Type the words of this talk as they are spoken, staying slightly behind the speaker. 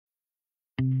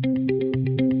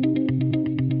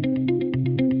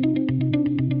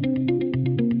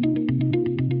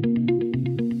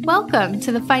Welcome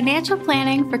to the Financial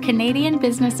Planning for Canadian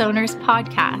Business Owners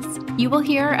podcast. You will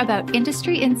hear about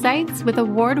industry insights with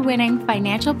award-winning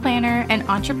financial planner and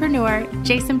entrepreneur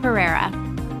Jason Pereira.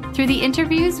 Through the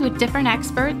interviews with different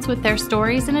experts with their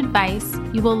stories and advice,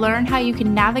 you will learn how you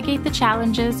can navigate the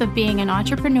challenges of being an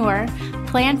entrepreneur,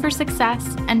 plan for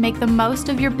success, and make the most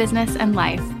of your business and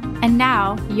life. And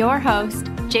now, your host,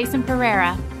 Jason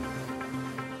Pereira.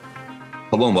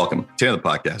 Hello and welcome. Today on the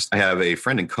podcast, I have a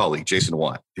friend and colleague, Jason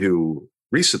Watt, who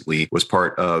recently was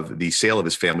part of the sale of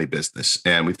his family business.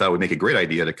 And we thought it would make a great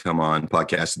idea to come on the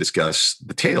podcast to discuss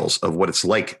the tales of what it's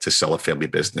like to sell a family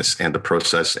business and the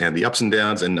process and the ups and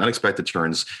downs and unexpected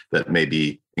turns that may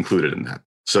be included in that.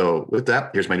 So with that,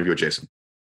 here's my interview with Jason.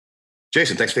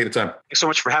 Jason, thanks for taking the time. Thanks so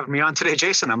much for having me on today,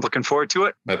 Jason. I'm looking forward to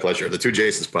it. My pleasure. The Two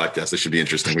Jasons podcast. This should be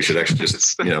interesting. We should actually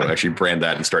just, actually brand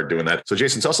that and start doing that. So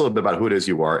Jason, tell us a little bit about who it is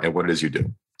you are and what it is you do.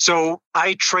 So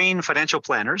I train financial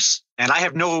planners, and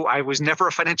I was never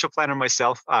a financial planner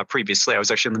myself previously. I was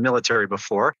actually in the military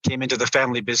before, came into the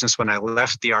family business when I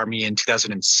left the Army in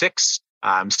 2006.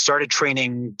 Started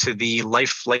training to the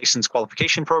life license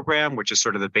qualification program, which is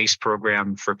sort of the base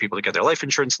program for people to get their life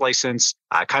insurance license.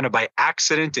 Kind of by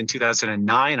accident in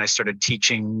 2009, I started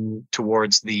teaching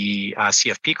towards the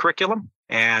CFP curriculum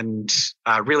and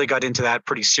really got into that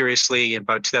pretty seriously. In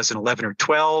about 2011 or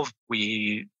 12,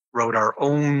 we wrote our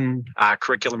own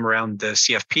curriculum around the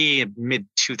CFP in mid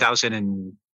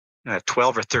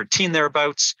 2012 or 13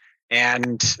 thereabouts.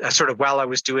 And sort of while I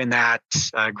was doing that,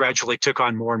 gradually took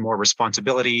on more and more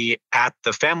responsibility at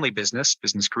the family business,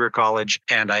 Business Career College,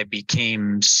 and I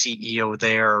became CEO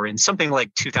there in something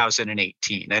like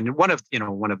 2018. And one of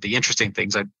the interesting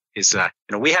things is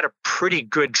we had a pretty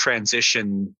good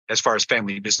transition as far as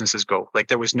family businesses go. Like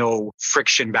there was no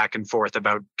friction back and forth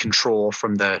about control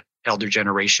from the elder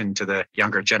generation to the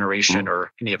younger generation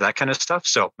or any of that kind of stuff.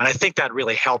 So, and I think that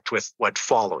really helped with what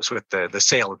follows with the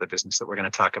sale of the business that we're going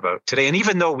to talk about today. And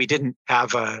even though we didn't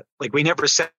have we never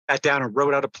sat down and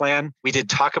wrote out a plan, we did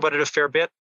talk about it a fair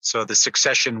bit. So the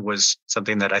succession was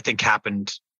something that I think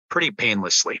happened pretty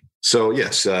painlessly. So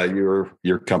yes, your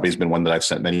company's been one that I've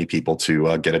sent many people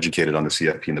to get educated on the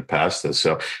CFP in the past.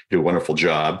 So you do a wonderful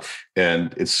job.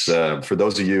 And it's for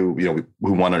those of you,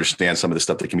 who want to understand some of the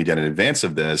stuff that can be done in advance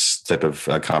of this type of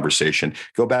conversation,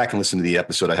 go back and listen to the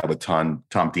episode I had with Tom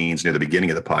Deans near the beginning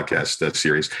of the podcast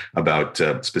series about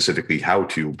specifically how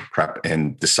to prep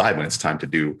and decide when it's time to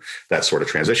do that sort of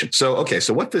transition. So, okay.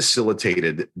 So what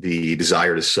facilitated the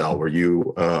desire to sell? Were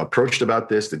you approached about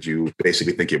this? Did you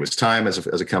basically think it was time as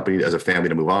a company, as a family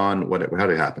to move on? How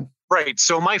did it happen? Right.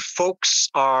 So my folks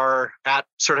are at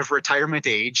sort of retirement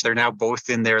age. They're now both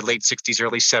in their late 60s,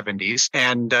 early 70s.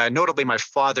 And notably, my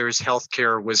father's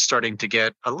healthcare was starting to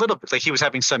get a little bit like he was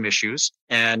having some issues.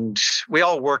 And we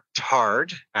all worked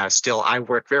hard. Still, I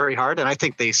work very hard. And I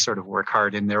think they sort of work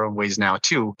hard in their own ways now,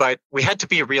 too. But we had to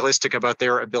be realistic about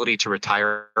their ability to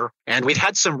retire. And we'd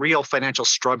had some real financial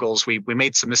struggles. We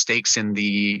made some mistakes in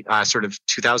the sort of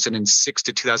 2006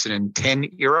 to 2010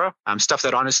 era, stuff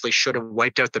that honestly should have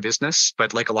wiped out the business.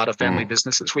 But like a lot of family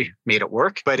businesses, we made it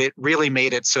work. But it really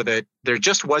made it so that there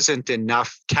just wasn't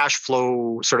enough cash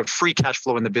flow, sort of free cash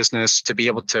flow in the business to be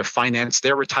able to finance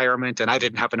their retirement. And I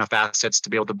didn't have enough assets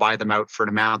to be able to buy them out for an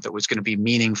amount that was going to be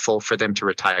meaningful for them to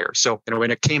retire. So,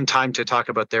 when it came time to talk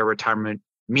about their retirement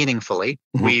meaningfully,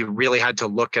 we really had to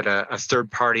look at a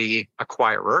third-party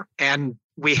acquirer. And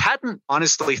we hadn't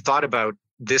honestly thought about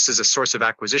this is a source of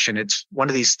acquisition. It's one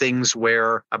of these things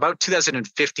where about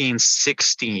 2015,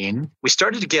 16, we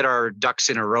started to get our ducks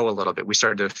in a row a little bit. We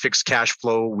started to fix cash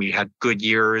flow. We had good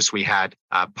years. We had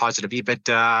positive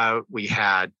EBITDA. We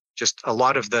had just a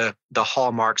lot of the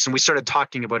hallmarks. And we started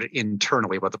talking about it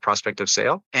internally about the prospect of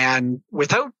sale. And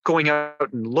without going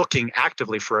out and looking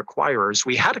actively for acquirers,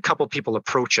 we had a couple of people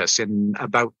approach us in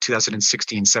about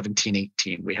 2016, 17,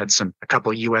 18. We had a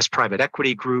couple of US private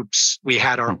equity groups. We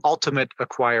had our ultimate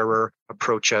acquirer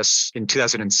approach us in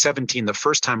 2017, the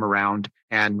first time around.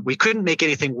 And we couldn't make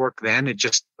anything work then.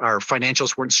 Our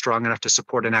financials weren't strong enough to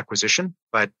support an acquisition,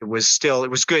 but it was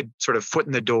good sort of foot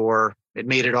in the door. It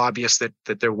made it obvious that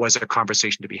there was a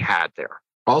conversation to be had there.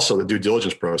 Also, the due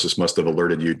diligence process must have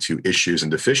alerted you to issues and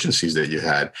deficiencies that you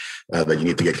had that you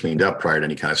need to get cleaned up prior to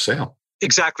any kind of sale.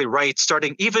 Exactly right.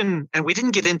 And we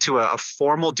didn't get into a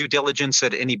formal due diligence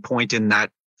at any point in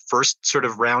that first sort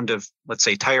of round of, let's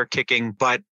say, tire kicking,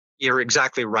 but you're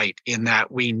exactly right in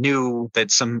that we knew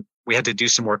that we had to do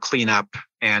some more cleanup.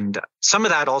 And some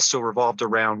of that also revolved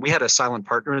around, we had a silent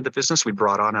partner in the business. We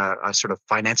brought on a sort of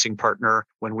financing partner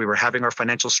when we were having our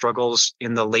financial struggles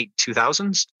in the late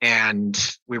 2000s. And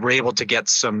we were able to get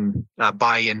some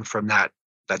buy-in from that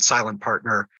that silent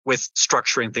partner with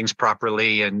structuring things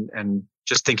properly and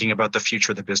just thinking about the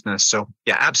future of the business. So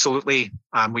yeah, absolutely.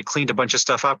 We cleaned a bunch of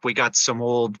stuff up. We got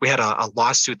we had a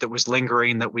lawsuit that was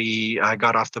lingering that we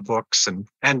got off the books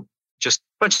and just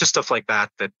a bunch of stuff like that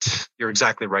you're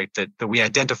exactly right, that we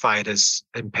identified as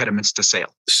impediments to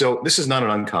sale. So this is not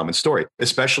an uncommon story,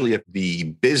 especially if the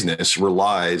business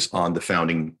relies on the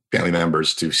founding family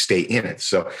members to stay in it.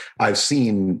 So I've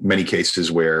seen many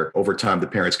cases where over time, the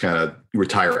parents kind of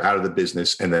retire out of the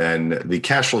business, and then the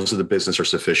cash flows of the business are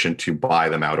sufficient to buy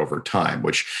them out over time,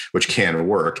 which can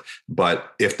work.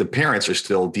 But if the parents are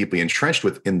still deeply entrenched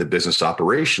within the business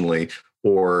operationally,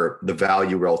 or the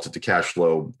value relative to cash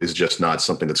flow is just not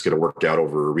something that's going to work out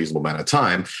over a reasonable amount of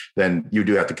time, then you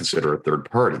do have to consider a third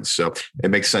party. So it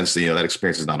makes sense that, that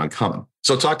experience is not uncommon.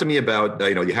 So talk to me about,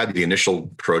 you had the initial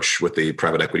approach with the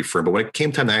private equity firm, but when it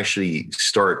came time to actually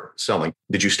start selling,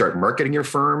 did you start marketing your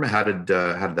firm? How did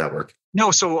that work?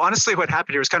 No. So honestly, what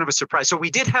happened here was kind of a surprise. So we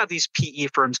did have these PE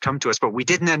firms come to us, but we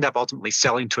didn't end up ultimately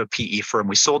selling to a PE firm.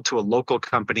 We sold to a local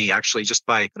company, actually, just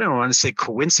by, I don't want to say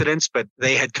coincidence, but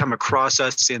they had come across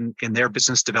us in their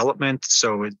business development.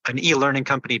 So an e-learning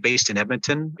company based in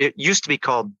Edmonton. It used to be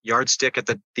called Yardstick. At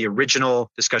the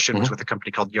original discussion was with a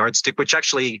company called Yardstick, which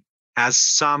actually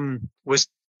was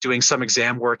doing some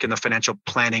exam work in the financial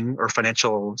planning or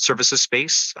financial services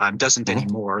space. Doesn't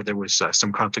anymore. There was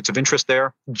some conflicts of interest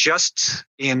there. Just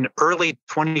in early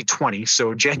 2020,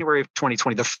 so January of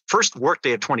 2020, the first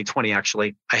workday of 2020,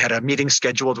 actually, I had a meeting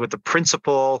scheduled with the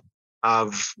principal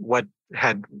of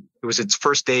it was its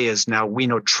first day as now We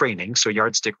Know Training. So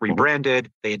Yardstick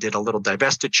rebranded. They did a little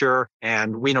divestiture,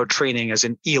 and We Know Training as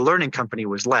an e-learning company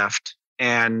was left.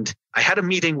 And I had a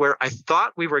meeting where I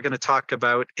thought we were going to talk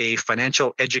about a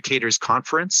financial educators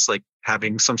conference, like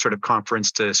having some sort of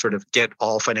conference to sort of get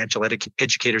all financial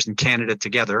educators in Canada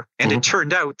together. And it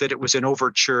turned out that it was an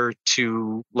overture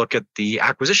to look at the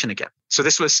acquisition again. So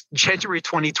this was January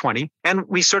 2020. And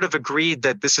we sort of agreed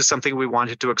that this is something we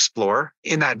wanted to explore.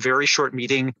 In that very short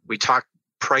meeting, we talked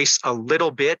price a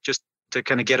little bit just to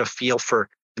kind of get a feel for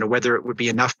whether it would be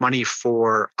enough money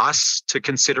for us to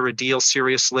consider a deal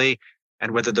seriously,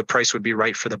 and whether the price would be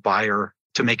right for the buyer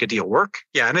to make a deal work.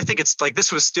 Yeah, and I think it's like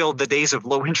this was still the days of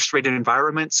low interest rate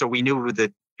environment. So we knew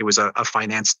that it was a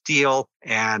financed deal.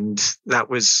 And that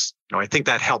was, I think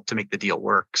that helped to make the deal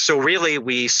work. So really,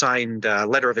 we signed a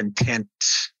letter of intent,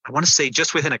 I want to say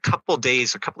just within a couple of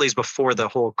days before the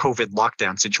whole COVID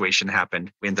lockdown situation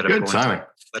happened. We ended up going to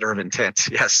letter of intent.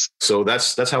 Yes. So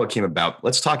that's how it came about.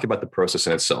 Let's talk about the process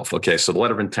in itself. Okay. So the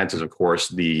letter of intent is, of course,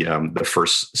 the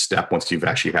first step once you've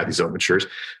actually had these overtures.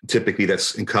 Typically,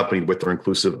 that's accompanied with or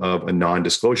inclusive of a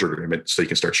non-disclosure agreement, so you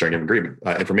can start sharing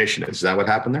information. Is that what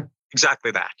happened there?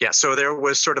 Exactly that. Yeah. So there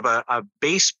was sort of a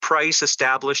base price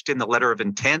established in the letter of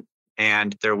intent.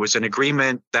 And there was an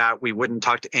agreement that we wouldn't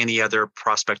talk to any other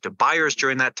prospective buyers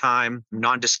during that time,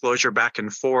 non-disclosure back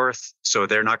and forth. So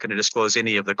they're not going to disclose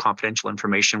any of the confidential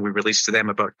information we released to them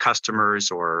about customers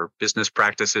or business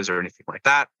practices or anything like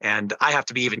that. And I have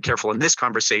to be even careful in this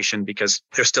conversation because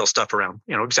there's still stuff around,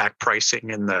 exact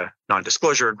pricing in the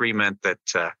non-disclosure agreement that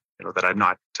I'm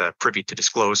not privy to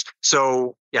disclose.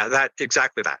 So yeah,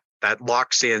 that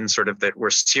locks in sort of that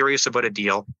we're serious about a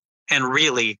deal. And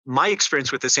really, my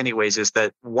experience with this anyways is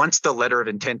that once the letter of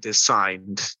intent is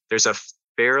signed, there's a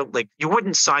you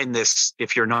wouldn't sign this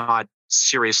if you're not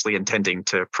seriously intending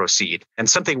to proceed. And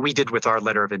something we did with our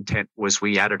letter of intent was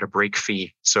we added a break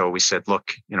fee. So we said,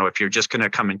 look, if you're just going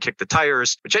to come and kick the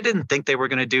tires, which I didn't think they were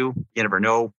going to do, you never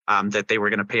know, that they were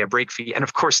going to pay a break fee. And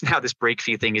of course, now this break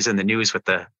fee thing is in the news with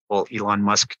the whole Elon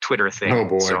Musk Twitter thing. Oh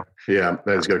boy. So, yeah,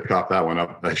 that's going to cop that one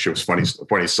up. Actually, it was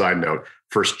funny side note.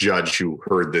 First judge who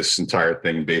heard this entire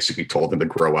thing basically told them to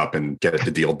grow up and get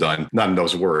the deal done. Not in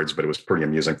those words, but it was pretty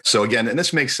amusing. So again, and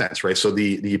this makes sense, right? So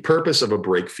the purpose of a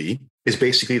break fee is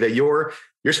basically that you're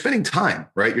spending time,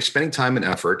 right? You're spending time and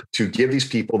effort to give these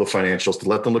people the financials, to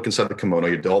let them look inside the kimono,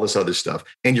 you do all this other stuff.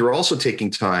 And you're also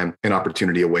taking time and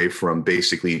opportunity away from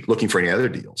basically looking for any other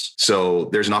deals. So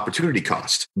there's an opportunity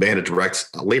cost and a direct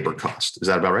labor cost. Is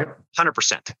that about right?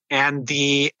 100%. And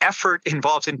the effort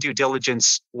involved in due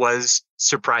diligence was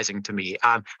surprising to me.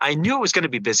 I knew it was going to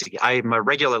be busy. I'm a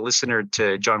regular listener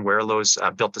to John Warrilow's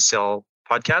Built to Sell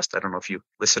podcast. I don't know if you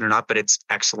listen or not, but it's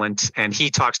excellent. And he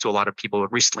talks to a lot of people who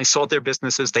recently sold their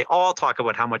businesses. They all talk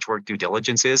about how much work due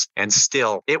diligence is. And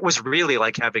still, it was really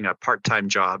like having a part-time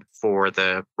job for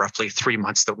the roughly 3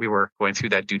 months that we were going through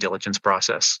that due diligence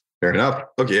process. Fair enough.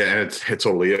 Okay. And it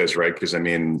totally is, right? Because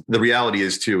the reality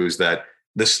is that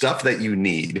the stuff that you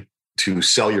need to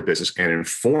sell your business and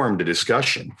inform the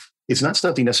discussion it's not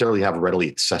stuff you necessarily have readily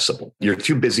accessible. You're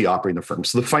too busy operating the firm.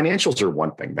 So the financials are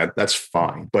one thing, that's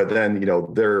fine. But then,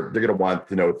 they're going to want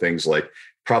to know things like,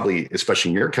 probably, especially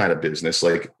in your kind of business,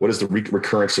 like what is the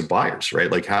recurrence of buyers,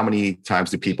 right? Like how many times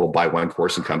do people buy one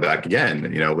course and come back again?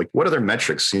 And, like what other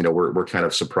metrics, were kind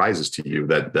of surprises to you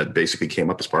that basically came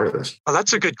up as part of this? Well,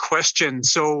 that's a good question.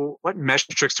 So what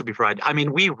metrics do we provide? I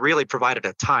mean, we really provided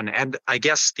a ton. And I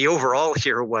guess the overall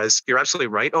here was, you're absolutely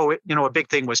right. A big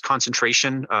thing was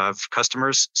concentration of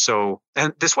customers. So,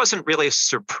 and this wasn't really a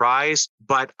surprise,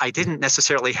 but I didn't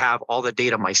necessarily have all the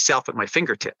data myself at my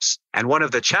fingertips. And one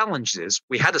of the challenges,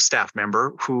 we had a staff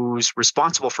member who's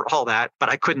responsible for all that, but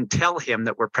I couldn't tell him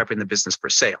that we're prepping the business for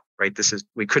sale, right?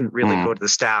 We couldn't really go to the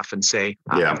staff and say,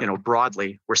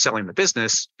 broadly, we're selling the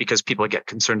business, because people get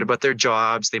concerned about their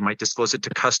jobs. They might disclose it to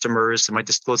customers. They might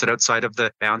disclose it outside of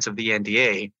the bounds of the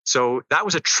NDA. So that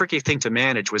was a tricky thing to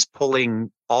manage, was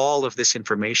pulling all of this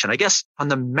information. I guess on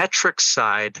the metrics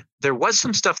side, there was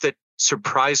some stuff that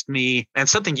surprised me, and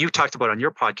something you talked about on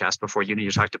your podcast before. You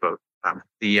talked about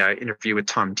the interview with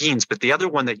Tom Deans, but the other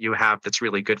one that you have that's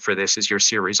really good for this is your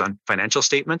series on financial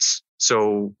statements.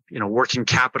 So, working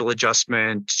capital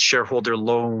adjustment, shareholder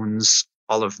loans,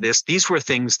 all of this. These were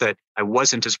things that I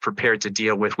wasn't as prepared to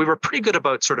deal with. We were pretty good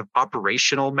about sort of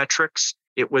operational metrics.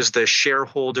 It was the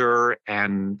shareholder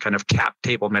and kind of cap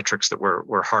table metrics that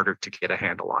were harder to get a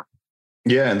handle on.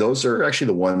 Yeah, and those are actually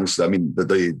the ones,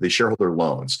 the shareholder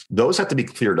loans, those have to be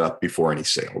cleared up before any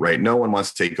sale, right? No one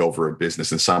wants to take over a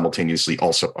business and simultaneously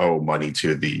also owe money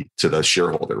to the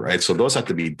shareholder, right? So those have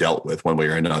to be dealt with one way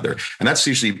or another. And that's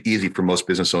usually easy for most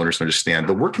business owners to understand.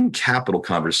 The working capital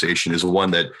conversation is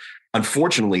one that,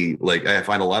 unfortunately, like I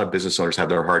find a lot of business owners have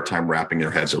their hard time wrapping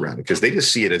their heads around it, because they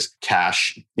just see it as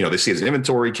cash. They see it as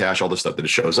inventory, cash, all the stuff that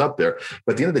shows up there.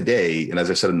 But at the end of the day, and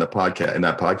as I said in that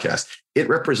podcast, it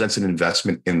represents an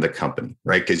investment in the company,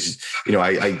 right? Because,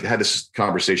 I had this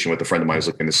conversation with a friend of mine who's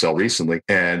looking to sell recently,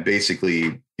 and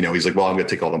basically, he's like, well, I'm going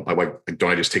to take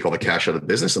don't I just take all the cash out of the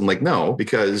business? I'm like, no,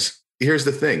 because here's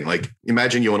the thing. Like,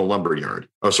 imagine you own a lumber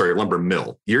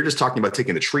mill. You're just talking about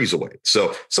taking the trees away.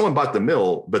 So someone bought the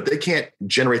mill, but they can't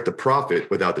generate the profit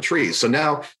without the trees. So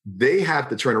now they have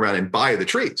to turn around and buy the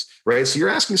trees, right? So you're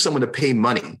asking someone to pay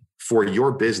money for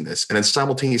your business and then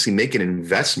simultaneously make an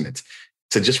investment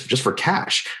to just for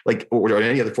cash, like, or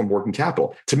any other form of working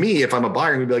capital. To me, if I'm a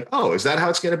buyer, I'm gonna be like, oh, is that how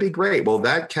it's going to be? Great. Well,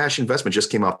 that cash investment just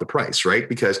came off the price, right?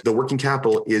 Because the working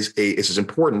capital is as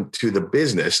important to the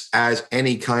business as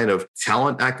any kind of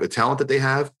talent that they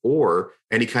have, or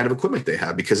any kind of equipment they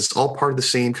have, because it's all part of the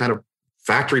same kind of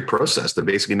factory process to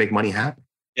basically make money happen.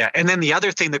 Yeah. And then the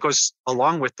other thing that goes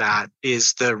along with that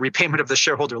is the repayment of the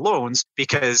shareholder loans,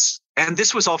 and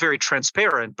this was all very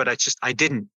transparent, but I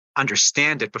didn't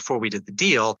understand it before we did the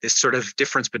deal, this sort of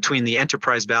difference between the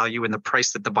enterprise value and the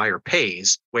price that the buyer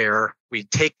pays, where we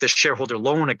take the shareholder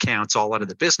loan accounts all out of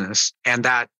the business, and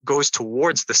that goes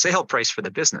towards the sale price for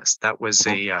the business. That was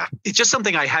it's just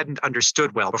something I hadn't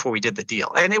understood well before we did the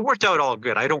deal. And it worked out all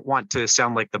good. I don't want to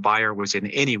sound like the buyer was in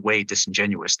any way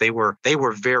disingenuous. They were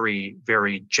very,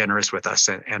 very generous with us,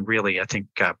 and really, I think,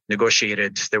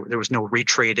 negotiated. There was no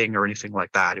retrading or anything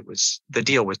like that. The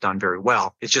deal was done very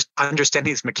well. It's just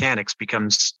understanding these mechanics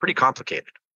becomes pretty complicated.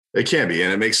 It can be,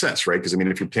 and it makes sense, right? Because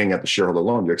if you're paying out the shareholder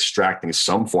loan, you're extracting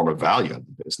some form of value out of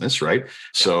the business, right?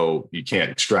 So you can't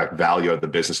extract value out of the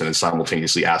business and then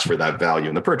simultaneously ask for that value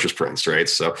in the purchase price, right?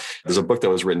 So there's a book that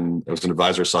was written. It was an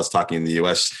advisor I saw talking in the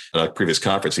U.S. at a previous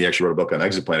conference. He actually wrote a book on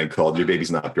exit planning called "Your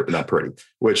Baby's Not Pretty,"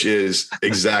 which is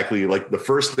exactly like the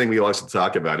first thing we always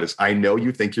talk about is, I know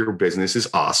you think your business is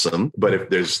awesome, but if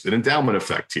there's an endowment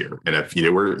effect here, and if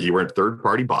you were a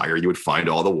third-party buyer, you would find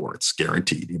all the warts,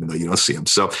 guaranteed, even though you don't see them.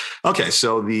 So okay,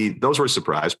 so those were a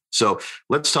surprise. So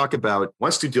let's talk about,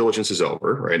 once due diligence is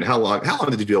over, right? And how long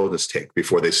did due diligence take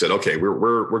before they said, okay,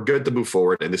 we're good to move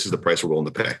forward, and this is the price we're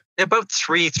willing to pay? About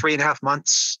 3.5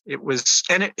 months. It was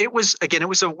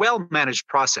a well-managed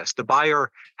process. The buyer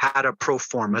had a pro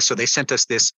forma, so they sent us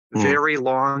this very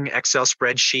long Excel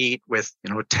spreadsheet with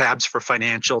tabs for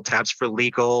financial, tabs for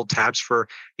legal, tabs for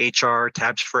HR,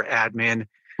 tabs for admin,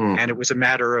 and it was a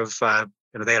matter of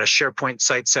they had a SharePoint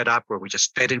site set up where we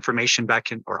just fed information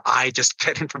back in, or I just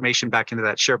fed information back into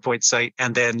that SharePoint site.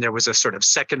 And then there was a sort of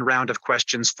second round of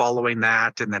questions following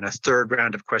that, and then a third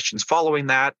round of questions following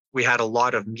that. We had a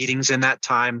lot of meetings in that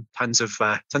time, tons of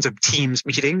Teams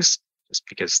meetings, just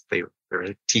because they're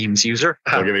a Teams user.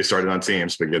 Don't get me started on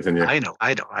Teams, but continue. I know.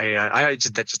 I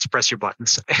just press your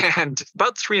buttons. And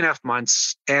about 3.5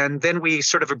 months. And then we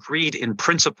sort of agreed in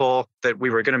principle that we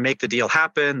were going to make the deal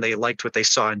happen. They liked what they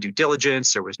saw in due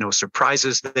diligence. There was no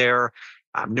surprises there.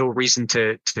 No reason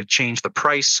to change the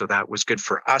price. So that was good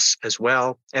for us as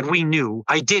well. And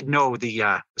I did know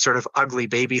the sort of ugly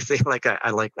baby thing.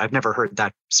 I've never heard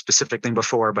that specific thing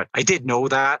before, but I did know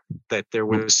that there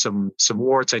was some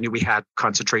warts. I knew we had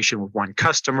concentration with one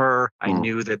customer. I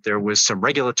knew that there was some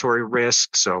regulatory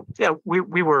risk. So yeah,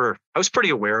 I was pretty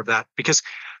aware of that because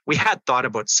we had thought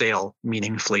about sale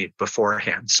meaningfully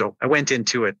beforehand. So I went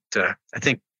into it, I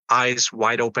think, eyes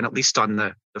wide open, at least on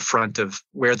the front of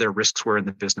where their risks were in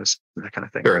the business and that kind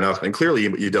of thing. Fair enough. And clearly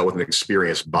you dealt with an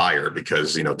experienced buyer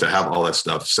because, to have all that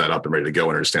stuff set up and ready to go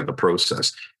and understand the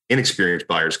process. Inexperienced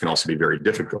buyers can also be very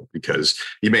difficult because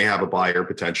you may have a buyer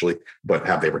potentially, but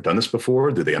have they ever done this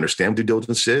before? Do they understand due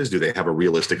diligence is? Do they have a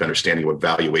realistic understanding of what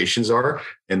valuations are?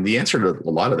 And the answer to a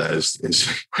lot of that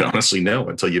is honestly no.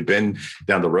 Until you've been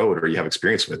down the road or you have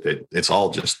experience with it, it's all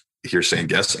just hearsay and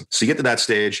guessing. So you get to that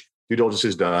stage, due diligence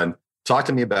is done. Talk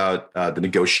to me about the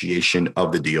negotiation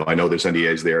of the deal. I know there's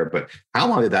NDAs there, but how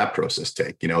long did that process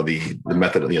take? The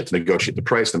method, to negotiate the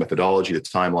price, the methodology, the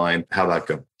timeline, how that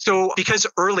go? So because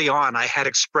early on I had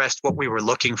expressed what we were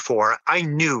looking for, I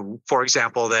knew, for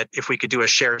example, that if we could do a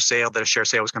share sale, that a share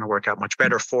sale was going to work out much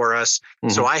better for us. Mm-hmm.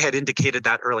 So I had indicated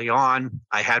that early on.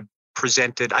 I had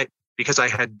presented, because I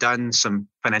had done some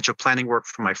financial planning work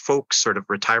for my folks, sort of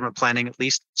retirement planning at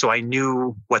least. So I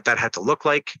knew what that had to look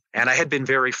like. And I had been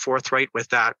very forthright with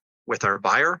that with our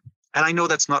buyer. And I know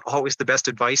that's not always the best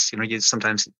advice. You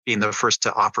sometimes being the first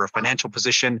to offer a financial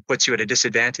position puts you at a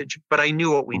disadvantage, but I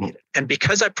knew what we needed. And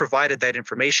because I provided that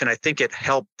information, I think it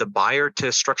helped the buyer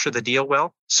to structure the deal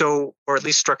well. So, or at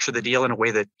least structure the deal in a way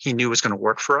that he knew was going to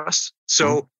work for us.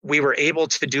 So we were able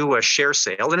to do a share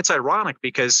sale. And it's ironic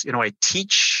because, I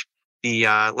teach the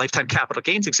lifetime capital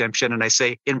gains exemption. And I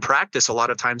say in practice, a lot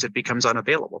of times it becomes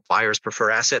unavailable. Buyers prefer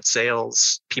asset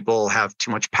sales. People have too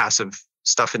much passive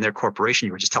stuff in their corporation.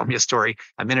 You were just telling me a story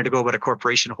a minute ago about a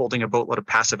corporation holding a boatload of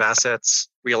passive assets,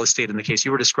 real estate in the case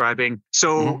you were describing.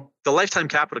 So the lifetime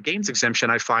capital gains exemption,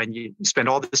 I find you spend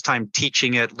all this time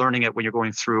teaching it, learning it when you're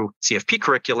going through CFP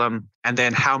curriculum, and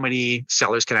then how many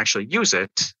sellers can actually use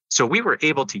it. So we were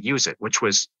able to use it, which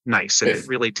was nice. And it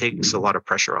really takes a lot of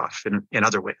pressure off in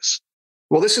other ways.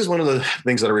 Well, this is one of the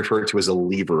things that I refer to as a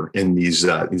lever in these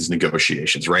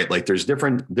negotiations, right? Like there's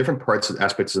different parts and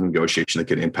aspects of the negotiation that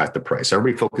can impact the price.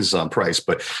 Everybody focuses on price,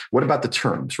 but what about the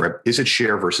terms, right? Is it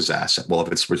share versus asset? Well,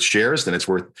 if it's with shares, then it's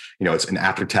worth, it's an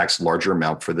after-tax larger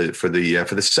amount for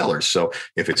the sellers. So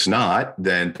if it's not,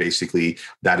 then basically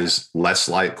that is less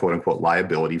quote unquote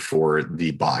liability for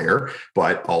the buyer,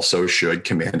 but also should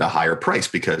command a higher price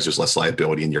because there's less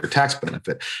liability in your tax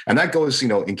benefit. And that goes,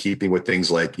 in keeping with things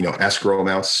like, escrow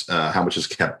amounts, how much is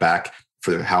kept back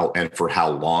for how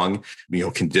long,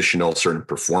 conditional certain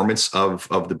performance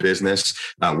of the business,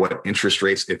 what interest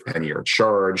rates, if any, are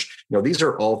charged. These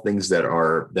are all things that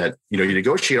you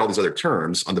negotiate all these other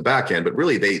terms on the back end, but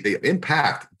really they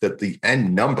impact the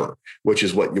end number, which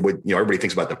is what everybody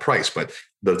thinks about the price, but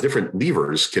the different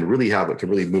levers can really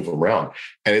move them around.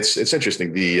 And it's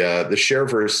interesting. The share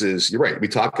versus, you're right. We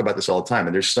talk about this all the time,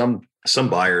 and there's some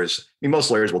buyers.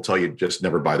 Most lawyers will tell you just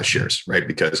never buy the shares, right?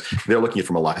 Because they're looking at it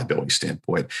from a liability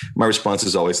standpoint. My response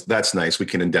is always, that's nice. We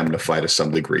can indemnify to some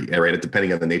degree, right?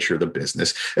 Depending on the nature of the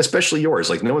business, especially yours.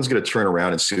 Like no one's going to turn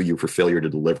around and sue you for failure to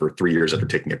deliver 3 years after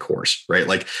taking a course, right?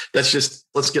 Like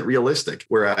let's get realistic.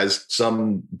 Whereas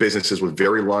some businesses with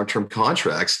very long-term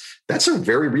contracts, that's a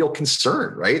very real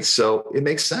concern, right? So it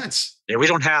makes sense. Yeah, we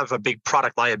don't have a big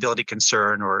product liability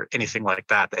concern or anything like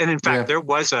that. And in fact, there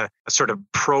was a sort of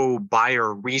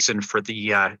pro-buyer reason for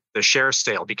the share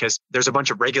sale because there's a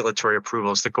bunch of regulatory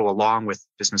approvals that go along with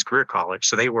Business Career College.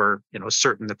 So they were,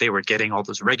 certain that they were getting all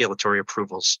those regulatory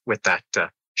approvals with that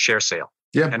share sale.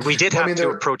 Yeah. And we did have to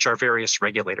approach our various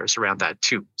regulators around that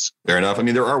too. Fair enough.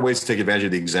 There are ways to take advantage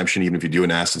of the exemption, even if you do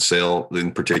an asset sale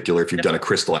in particular. If you've done a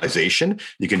crystallization,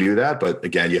 you can do that. But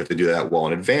again, you have to do that well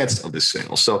in advance of the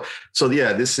sale. So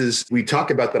yeah, we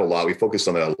talk about that a lot. We focus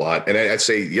on that a lot. And I'd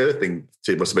say the other thing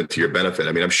must have been to your benefit.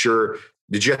 I'm sure,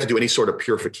 did you have to do any sort of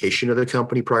purification of the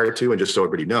company prior to? And just so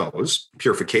everybody knows,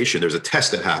 purification, there's a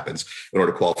test that happens in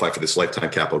order to qualify for this lifetime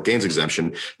capital gains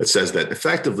exemption that says that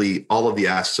effectively all of the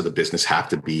assets of the business have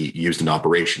to be used in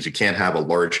operations. You can't have a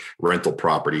large rental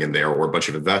property in there or a bunch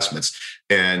of investments.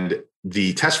 And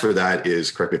the test for that is,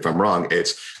 correct me if I'm wrong,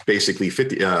 it's basically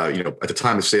 50, at the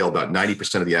time of sale, about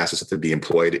 90% of the assets have to be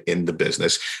employed in the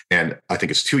business. And I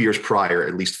think it's 2 years prior,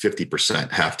 at least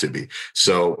 50% have to be.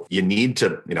 So you need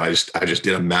to, I just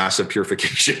did a massive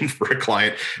purification for a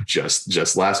client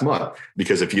just last month,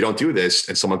 because if you don't do this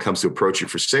and someone comes to approach you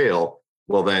for sale,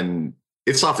 well, then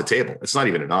it's off the table. It's not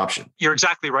even an option. You're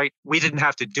exactly right. We didn't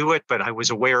have to do it, but I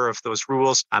was aware of those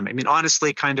rules. I mean,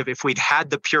 honestly, kind of if we'd had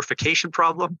the purification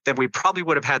problem, then we probably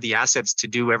would have had the assets to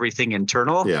do everything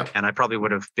internal. Yeah. And I probably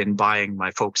would have been buying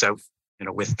my folks out,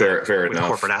 with fair with enough.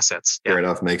 Corporate assets. Fair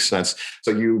enough. Makes sense.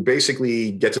 So you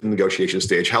basically get to the negotiation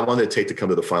stage. How long did it take to come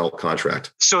to the final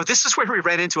contract? So this is where we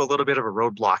ran into a little bit of a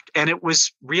roadblock. And it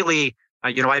was really,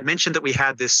 I had mentioned that we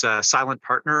had this silent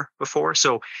partner before.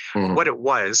 So what it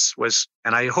was,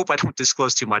 and I hope I don't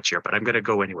disclose too much here, but I'm going to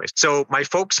go anyways. So my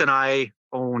folks and I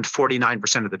owned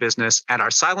 49% of the business, and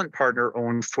our silent partner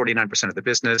owned 49% of the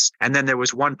business. And then there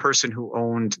was one person who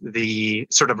owned the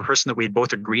sort of a person that we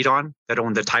both agreed on that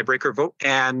owned the tiebreaker vote.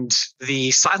 And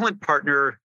the silent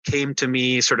partner came to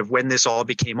me sort of when this all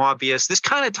became obvious. This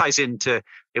kind of ties into,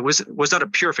 it was not a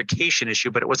purification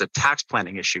issue, but it was a tax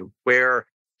planning issue where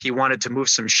he wanted to move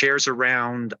some shares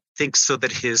around, so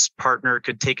that his partner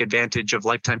could take advantage of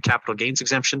lifetime capital gains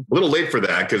exemption. A little late for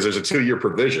that because there's a 2-year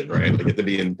provision, right? They get to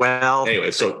be in. Well, anyway,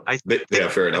 so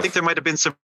fair enough. I think there might have been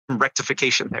some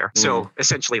rectification there. So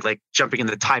essentially like jumping in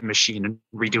the time machine and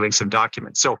redoing some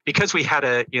documents. So because we had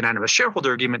a unanimous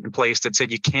shareholder agreement in place that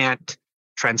said you can't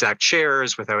transact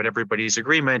shares without everybody's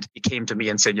agreement, he came to me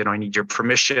and said, I need your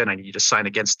permission. I need you to sign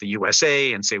against the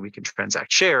USA and say we can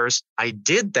transact shares. I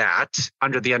did that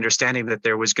under the understanding that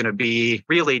there was going to be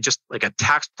really just like a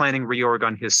tax planning reorg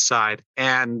on his side,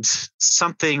 and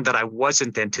something that I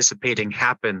wasn't anticipating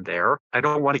happened there. I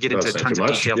don't want to get into tons of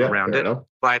detail around it,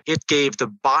 but it gave the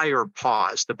buyer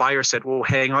pause. The buyer said, well,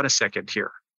 hang on a second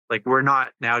here. Like, we're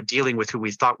not now dealing with who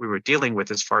we thought we were dealing with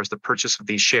as far as the purchase of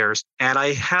these shares. And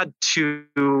I had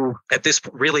to, at this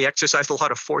point, really exercise a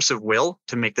lot of force of will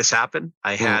to make this happen.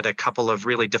 I had a couple of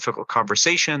really difficult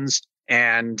conversations,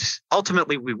 and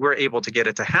ultimately we were able to get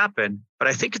it to happen. But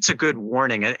I think it's a good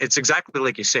warning. And it's exactly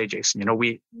like you say, Jason,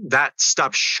 that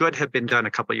stuff should have been done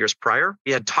a couple of years prior.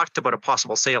 We had talked about a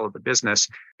possible sale of the business.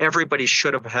 Everybody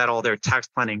should have had all their tax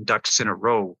planning ducks in a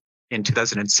row in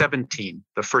 2017,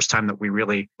 the first time that we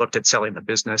really looked at selling the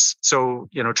business. So,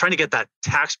 trying to get that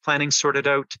tax planning sorted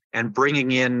out and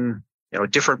bringing in,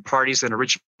 different parties than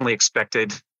originally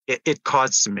expected, it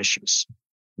caused some issues.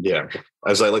 Yeah.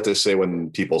 As I like to say, when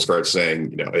people start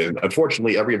saying, and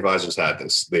unfortunately, every advisor's had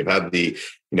this. They've had we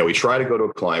try to go to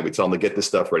a client, we tell them to get this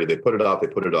stuff ready. They put it off.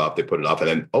 And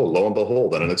then, lo and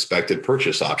behold, an unexpected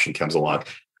purchase option comes along.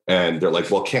 And they're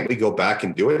like, well, can't we go back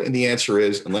and do it? And the answer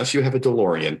is, unless you have a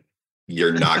DeLorean,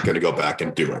 you're not going to go back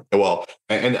and do it. Well,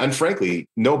 and frankly,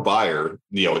 no buyer,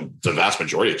 the vast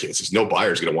majority of cases, no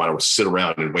buyer is going to want to sit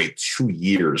around and wait 2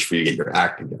 years for you to get your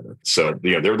act together. So,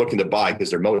 they're looking to buy because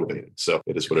they're motivated. So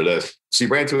it is what it is. So you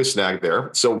ran into a snag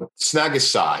there. So snag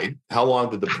aside, how long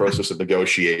did the process of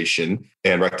negotiation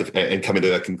and coming to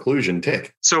that conclusion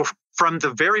take? So from the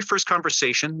very first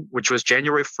conversation, which was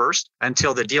January 1st,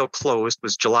 until the deal closed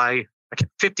was July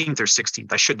 15th or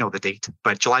 16th. I should know the date,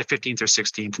 but July 15th or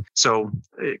 16th. So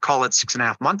call it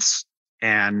 6.5 months.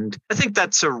 And I think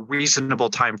that's a reasonable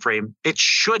time frame. It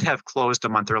should have closed a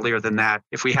month earlier than that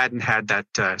if we hadn't had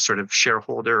that sort of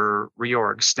shareholder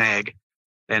reorg snag.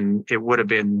 And it would have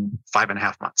been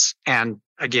 5.5 months. And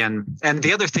again, and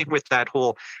the other thing with that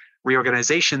whole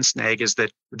reorganization snag is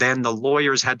that then the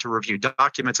lawyers had to review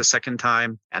documents a second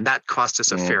time, and that cost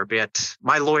us a fair bit.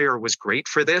 My lawyer was great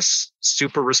for this,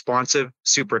 super responsive,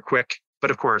 super quick, but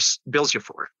of course, bills you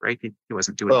for it, right? He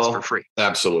wasn't doing this for free.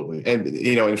 Absolutely. And,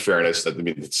 in fairness,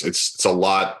 it's a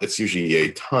lot. It's usually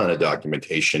a ton of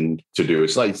documentation to do.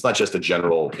 It's not just a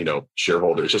general,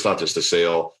 shareholder. It's just not just a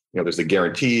sale. There's the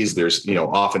guarantees. There's,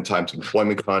 oftentimes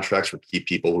employment contracts for key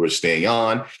people who are staying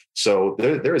on. So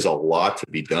there is a lot to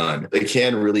be done. They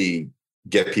can really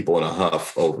get people in a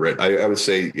huff over it. I would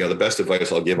say, the best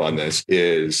advice I'll give on this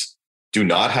is do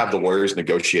not have the lawyers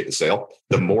negotiate the sale.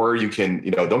 The more you can,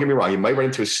 don't get me wrong, you might run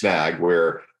into a snag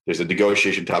where there's a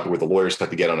negotiation topic where the lawyers have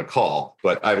to get on a call.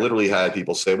 But I've literally had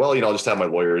people say, well, I'll just have my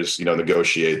lawyers,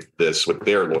 negotiate this with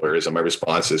their lawyers. And my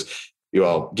response is,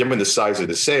 given the size of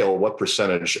the sale, what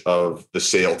percentage of the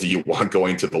sale do you want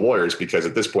going to the lawyers? Because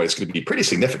at this point, it's going to be pretty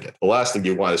significant. The last thing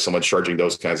you want is someone charging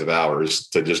those kinds of hours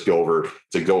to just go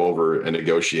over and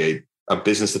negotiate a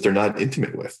business that they're not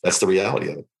intimate with. That's the reality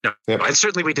of it. No, and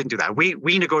certainly we didn't do that.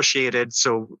 We negotiated.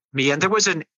 So and there was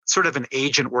an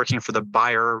agent working for the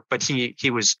buyer, but he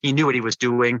knew what he was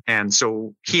doing. And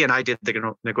so he and I did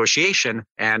the negotiation,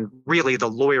 and really the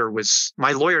lawyer was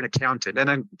my lawyer and accountant. And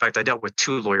in fact, I dealt with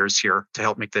 2 lawyers here to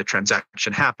help make the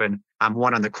transaction happen.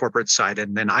 One on the corporate side,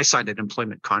 and then I signed an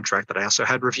employment contract that I also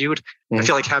had reviewed. I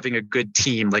feel like having a good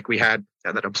team, like we had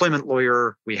that employment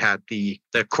lawyer, we had the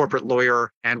corporate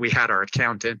lawyer, and we had our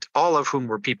accountant, all of whom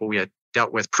were people we had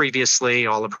dealt with previously,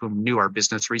 all of whom knew our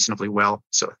business reasonably well.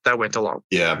 So that went along.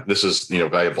 Yeah, this is,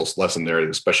 valuable lesson there,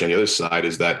 especially on the other side,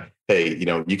 is that, hey,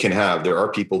 there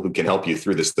are people who can help you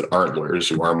through this that aren't lawyers,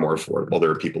 who are more affordable.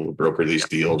 There are people who broker these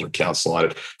deals or counsel on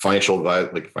it. Financial advice,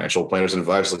 like financial planners and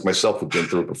advisors like myself who've been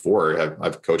through it before.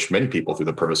 I've coached many people through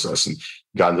the process and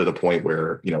gotten to the point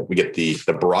where, we get the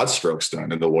broad strokes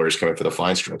done and the lawyers come in for the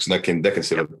fine strokes. And that can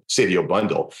save you a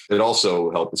bundle. It's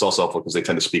also helpful because they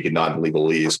tend to speak in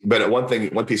non-legalese. But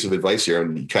one piece of advice here,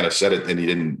 and you kind of said it and you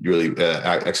didn't really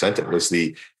accent it, was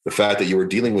the fact that you were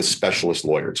dealing with specialist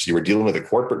lawyers. You were dealing with a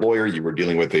corporate lawyer. You were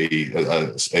dealing with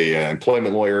a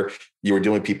employment lawyer. You were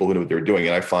dealing with people who knew what they were doing.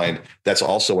 And I find that's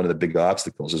also one of the big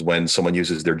obstacles is when someone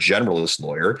uses their generalist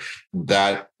lawyer,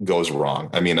 that goes wrong.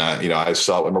 I mean, I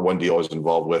remember one deal I was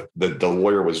involved with. The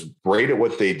lawyer was great at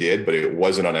what they did, but it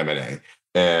wasn't on M&A.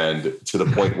 And to the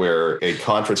point where a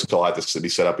conference call had to be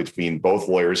set up between both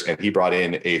lawyers, and he brought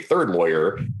in a third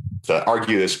lawyer to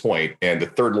argue this point, and the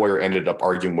third lawyer ended up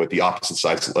arguing with the opposite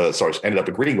side's ended up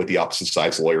agreeing with the opposite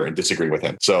side's lawyer and disagreeing with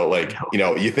him. So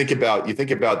you think about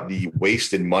the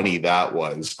wasted money that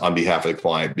was on behalf of the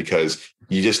client, because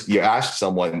you ask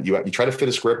someone, you try to fit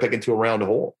a square peg into a round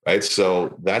hole, right?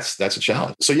 So that's a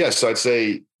challenge. So yes, so I'd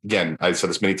say, again, I've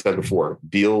said this many times before,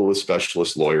 deal with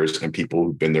specialist lawyers and people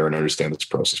who've been there and understand this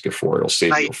process before. It'll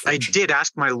save you. I did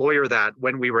ask my lawyer that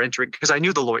when we were entering, because I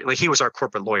knew the lawyer, like he was our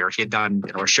corporate lawyer. He had done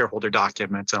our shareholder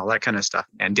documents and all that kind of stuff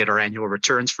and did our annual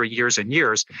returns for years and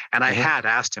years. And I had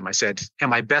asked him, I said,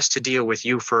 am I best to deal with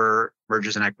you for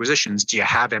mergers and acquisitions? Do you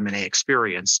have M&A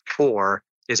experience? Or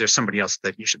is there somebody else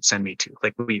that you should send me to?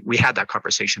 Like we had that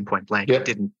conversation point blank. Yep. I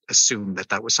didn't assume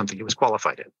that was something he was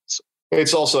qualified in. So.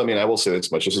 It's also, I will say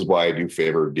this much. This is why I do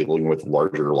favor dealing with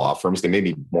larger law firms. They may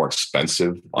be more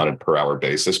expensive on a per hour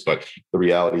basis, but the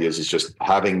reality is just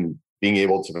being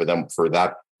able for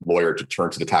that lawyer to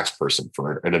turn to the tax person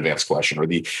for an advanced question or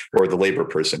the labor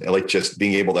person, and like just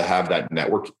being able to have that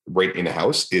network right in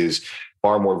house is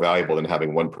far more valuable than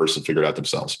having one person figure it out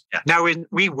themselves. Yeah. Now,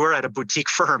 we were at a boutique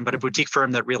firm, but a boutique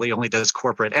firm that really only does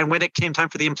corporate. And when it came time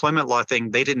for the employment law thing,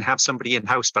 they didn't have somebody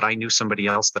in-house, but I knew somebody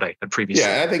else that I had previously.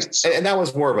 Yeah, I think, and that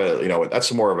was more of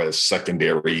that's more of a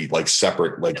secondary,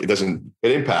 separate,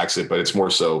 it impacts it, but it's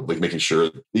more so making sure,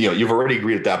 you've already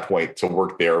agreed at that point to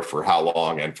work there for how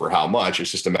long and for how much. It's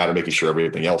just a matter of making sure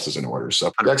everything else is in order. So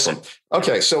 100%. Excellent.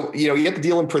 Okay. So, you get the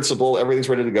deal in principle, everything's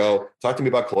ready to go. Talk to me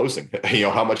about closing.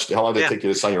 How long did it take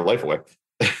you to sign your life away?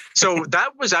 So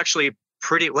that was actually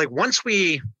pretty, once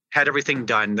we had everything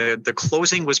done, the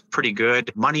closing was pretty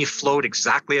good. Money flowed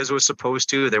exactly as it was supposed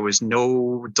to. There was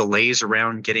no delays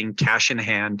around getting cash in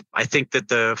hand. I think that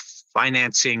the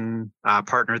financing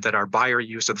partner that our buyer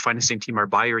used, or the financing team our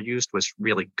buyer used, was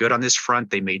really good on this front.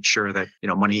 They made sure that,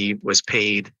 money was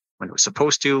paid when it was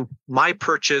supposed to. My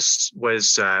purchase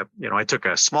was, I took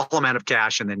a small amount of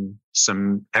cash and then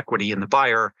some equity in the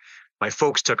buyer. My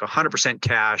folks took 100%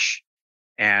 cash,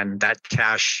 and that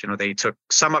cash, they took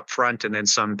some up front and then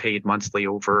some paid monthly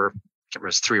over, it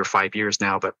was 3 or 5 years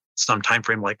now, but some time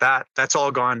frame like that. That's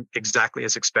all gone exactly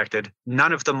as expected.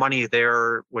 None of the money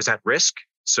there was at risk.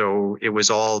 So it was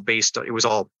all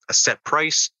a set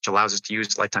price, which allows us to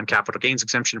use lifetime capital gains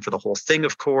exemption for the whole thing,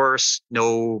 of course.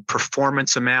 No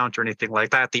performance amount or anything like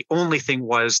that. The only thing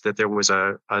was that there was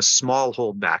a small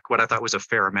holdback, what I thought was a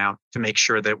fair amount, to make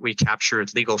sure that we captured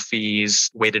legal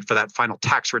fees, waited for that final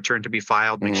tax return to be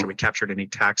filed, make sure we captured any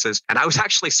taxes. And I was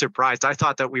actually surprised. I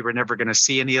thought that we were never going to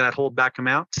see any of that holdback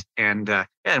amount. And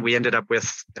we ended up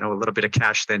with a little bit of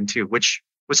cash then too, which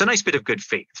was a nice bit of good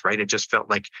faith, right? It just felt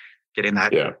like getting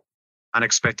that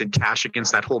unexpected cash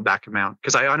against that holdback amount,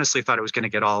 because I honestly thought it was going to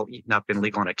get all eaten up in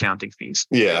legal and accounting fees.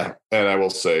 Yeah. And I will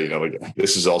say,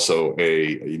 this is also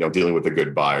dealing with a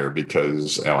good buyer,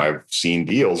 because I've seen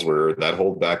deals where that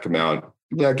holdback amount,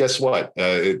 guess what?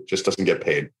 It just doesn't get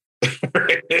paid.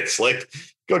 Right? It's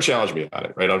go challenge me about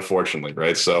it, right? Unfortunately,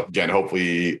 right? So again,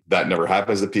 hopefully that never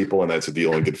happens to people, and that's a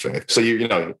deal in good faith. So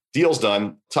deal's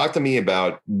done. Talk to me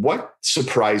about what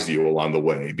surprised you along the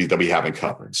way that we haven't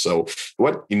covered. So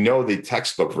the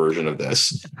textbook version of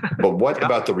this, but what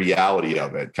about the reality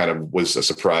of it kind of was a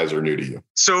surprise or new to you?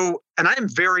 So, and I'm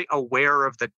very aware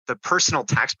of the personal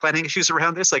tax planning issues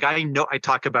around this. I know I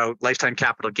talk about lifetime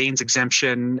capital gains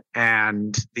exemption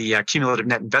and the cumulative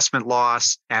net investment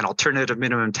loss and alternative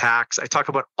minimum tax. I talk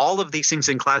about all of these things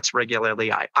in class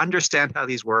regularly. I understand how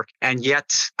these work. And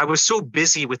yet I was so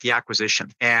busy with the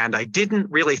acquisition, and I didn't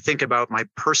really think about my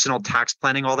personal tax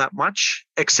planning all that much,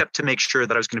 except to make sure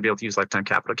that I was going to be able to use lifetime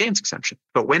capital gains exemption.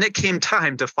 But when it came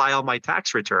time to file my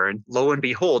tax return, lo and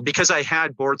behold, because I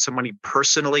had borrowed some money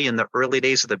personally in the early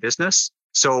days of the business,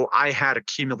 So I had a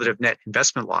cumulative net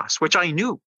investment loss, which I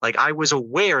knew. Like I was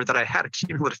aware that I had a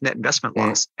cumulative net investment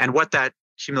loss. And what that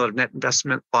cumulative net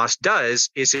investment loss does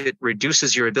is it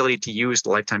reduces your ability to use the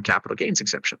lifetime capital gains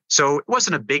exemption. So it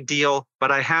wasn't a big deal,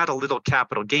 but I had a little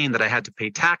capital gain that I had to pay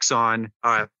tax on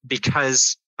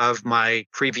because of my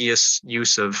previous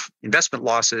use of investment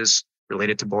losses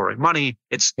related to borrowing money.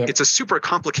 It's a super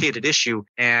complicated issue.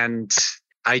 And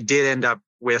I did end up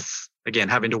with, again,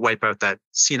 having to wipe out that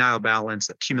senile balance,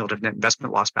 that cumulative net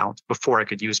investment loss balance before I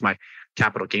could use my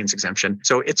capital gains exemption.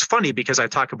 So it's funny because I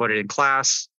talk about it in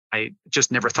class. I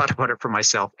just never thought about it for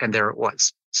myself. And there it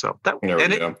was. So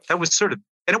that was sort of,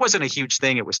 and it wasn't a huge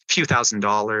thing. It was a few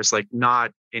 $1,000s, like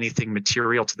not anything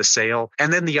material to the sale.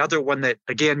 And then the other one that,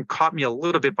 again, caught me a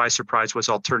little bit by surprise was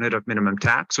alternative minimum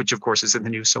tax, which of course is in the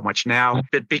news so much now.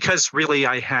 But because really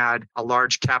I had a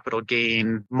large capital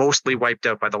gain, mostly wiped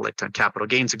out by the lifetime capital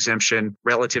gains exemption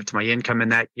relative to my income in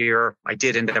that year, I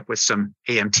did end up with some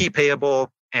AMT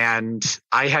payable. And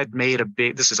I had made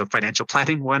this is a financial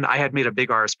planning one. I had made a big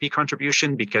RSP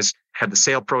contribution because I had the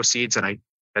sale proceeds and I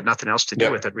had nothing else to do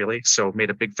with it really. So made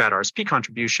a big fat RSP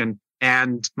contribution.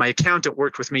 And my accountant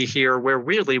worked with me here where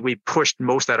really we pushed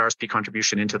most of that RSP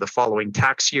contribution into the following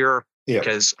tax year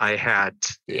because I had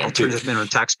alternative minimum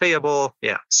tax payable.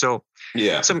 So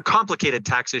some complicated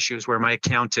tax issues where my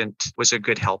accountant was a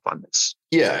good help on this.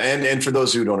 Yeah. And for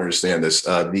those who don't understand this,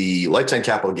 the lifetime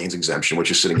capital gains exemption,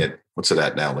 which is sitting at, what's it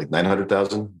at now? Like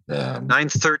 900,000?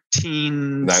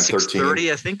 913,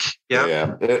 630, I think.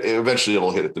 Yeah. Eventually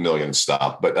it'll hit at the million and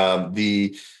stop. But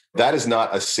that is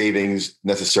not a savings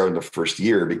necessarily in the first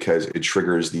year because it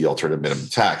triggers the alternative minimum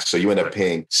tax. So you end up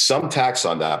paying some tax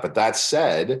on that. But that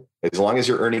said, as long as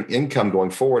you're earning income going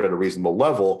forward at a reasonable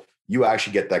level, you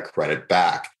actually get that credit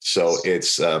back. So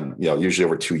it's usually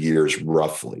over 2 years,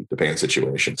 roughly, depending on the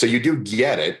situation. So you do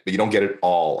get it, but you don't get it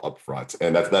all up front.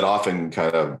 And that often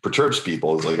kind of perturbs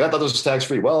people. It's like, I thought this was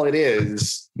tax-free. Well, it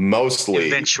is mostly.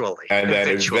 Eventually. And then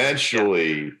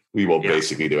eventually we will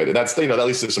basically do it. And that's, at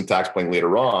least there's some tax planning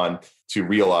later on to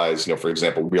realize, for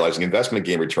example, realizing investment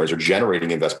gain returns or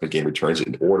generating investment gain returns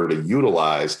in order to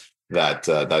utilize that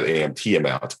AMT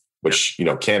amount, which,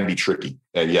 can be tricky.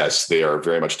 And yes, they are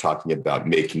very much talking about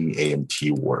making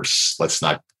AMT worse. Let's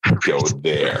not go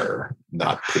there.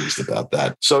 Not pleased about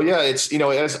that. So it's,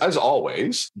 as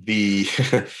always,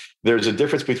 there's a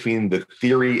difference between the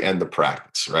theory and the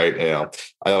practice, right?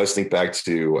 I always think back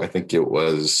to, I think it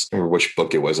was, I don't remember which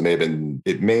book it was.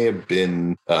 It may have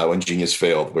been When Genius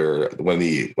Failed, where one of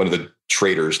the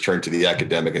traders turned to the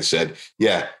academic and said,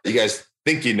 "Yeah, you guys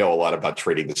think you know a lot about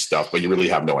trading this stuff, but you really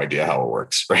have no idea how it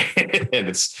works," right? And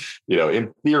it's,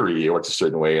 in theory, it works a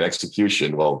certain way. In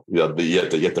execution, well, you have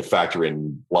to factor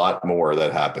in a lot more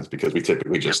that happens because we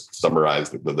typically just summarize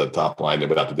the top line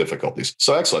without the difficulties.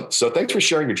 So excellent. So thanks for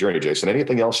sharing your journey, Jason.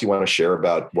 Anything else you want to share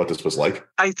about what this was like?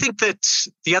 I think that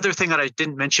the other thing that I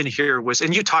didn't mention here was,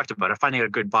 and you talked about it, finding a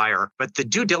good buyer, but the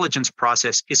due diligence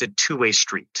process is a two-way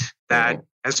street. That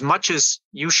as much as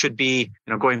you should be,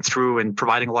 going through and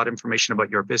providing a lot of information about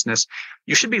your business,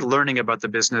 you should be learning about the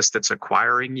business that's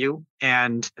acquiring you.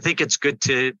 And I think it's good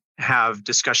to have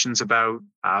discussions about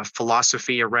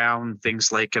philosophy around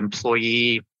things like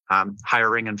employee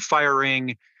hiring and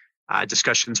firing,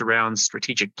 discussions around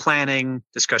strategic planning,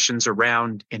 discussions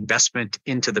around investment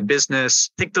into the business.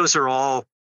 I think those are all,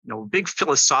 big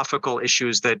philosophical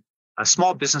issues that a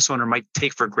small business owner might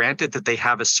take for granted that they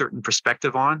have a certain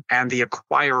perspective on, and the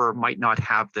acquirer might not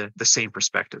have the same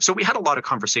perspective. So we had a lot of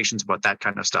conversations about that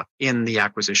kind of stuff in the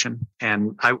acquisition.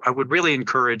 And I would really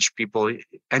encourage people,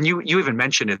 and you even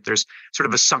mentioned it, there's sort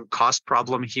of a sunk cost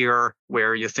problem here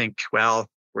where you think, well,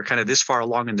 we're kind of this far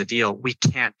along in the deal, we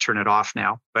can't turn it off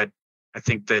now. But I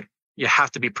think that you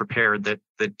have to be prepared that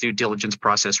the due diligence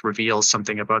process reveals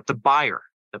something about the buyer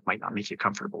that might not make you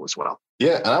comfortable as well.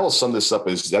 Yeah. And I will sum this up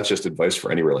as that's just advice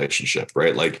for any relationship,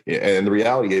 right? And the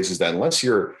reality is that unless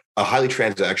you're a highly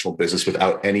transactional business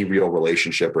without any real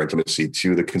relationship or intimacy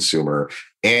to the consumer,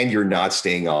 and you're not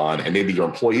staying on, and maybe your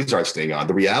employees aren't staying on,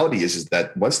 the reality is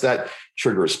that once that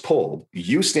trigger is pulled,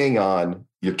 you staying on,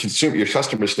 your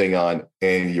customers staying on,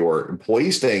 and your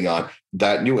employees staying on,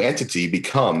 that new entity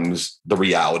becomes the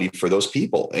reality for those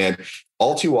people. And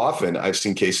all too often, I've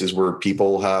seen cases where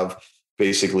people have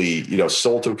basically,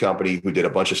 sold to a company who did a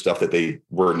bunch of stuff that they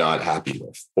were not happy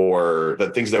with, or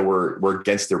the things that were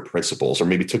against their principles, or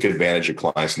maybe took advantage of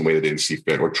clients in a way that they didn't see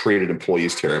fit, or treated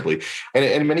employees terribly. And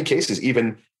in many cases,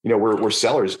 even, where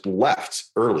sellers left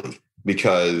early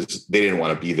because they didn't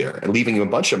want to be there and leaving a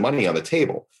bunch of money on the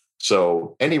table.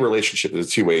 So any relationship is a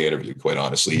two-way interview, quite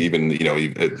honestly. Even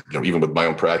with my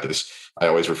own practice, I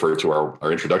always refer to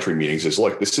our introductory meetings as,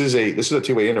 look, this is a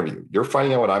two-way interview. You're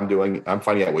finding out what I'm doing. I'm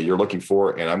finding out what you're looking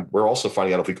for. And we're also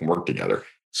finding out if we can work together.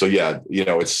 So yeah,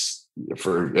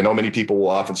 I know many people will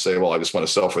often say, well, I just want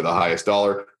to sell for the highest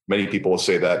dollar. Many people will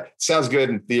say that sounds good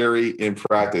in theory. In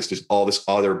practice, just all this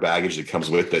other baggage that comes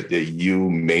with it that you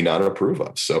may not approve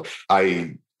of. So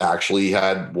I actually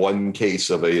had one case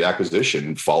of an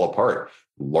acquisition fall apart,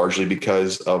 largely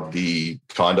because of the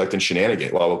conduct and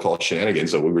shenanigans. Well, we'll call it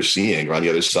shenanigans that we were seeing on the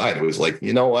other side. It was like,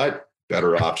 you know what?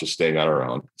 Better off just staying on our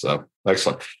own. So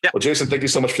excellent. Yeah. Well, Jason, thank you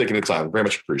so much for taking the time. Very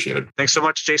much appreciated. Thanks so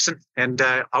much, Jason. And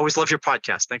I always love your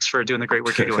podcast. Thanks for doing the great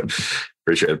work you're doing.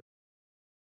 Appreciate it.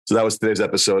 So that was today's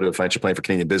episode of Financial Planning for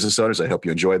Canadian Business Owners. I hope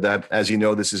you enjoyed that. As you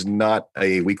know, this is not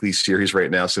a weekly series right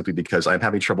now, simply because I'm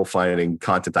having trouble finding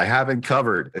content I haven't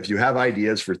covered. If you have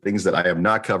ideas for things that I have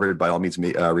not covered, by all means,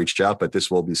 reach out, but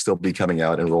this will still be coming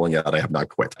out and rolling out. I have not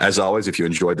quit. As always, if you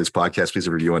enjoyed this podcast, please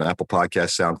review on Apple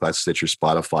Podcasts, SoundCloud, Stitcher,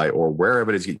 Spotify, or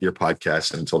wherever it is you get your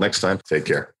podcasts. And until next time, take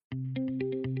care.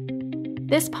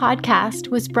 This podcast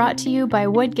was brought to you by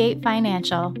Woodgate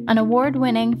Financial, an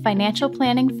award-winning financial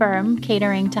planning firm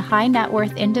catering to high net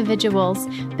worth individuals,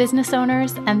 business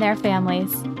owners, and their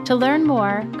families. To learn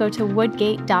more, go to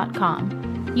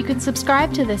woodgate.com. You can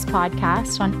subscribe to this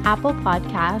podcast on Apple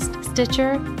Podcast,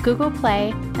 Stitcher, Google Play,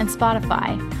 and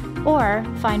Spotify, or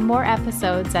find more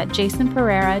episodes at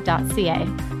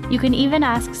jasonpereira.ca. You can even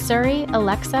ask Siri,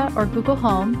 Alexa, or Google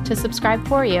Home to subscribe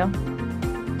for you.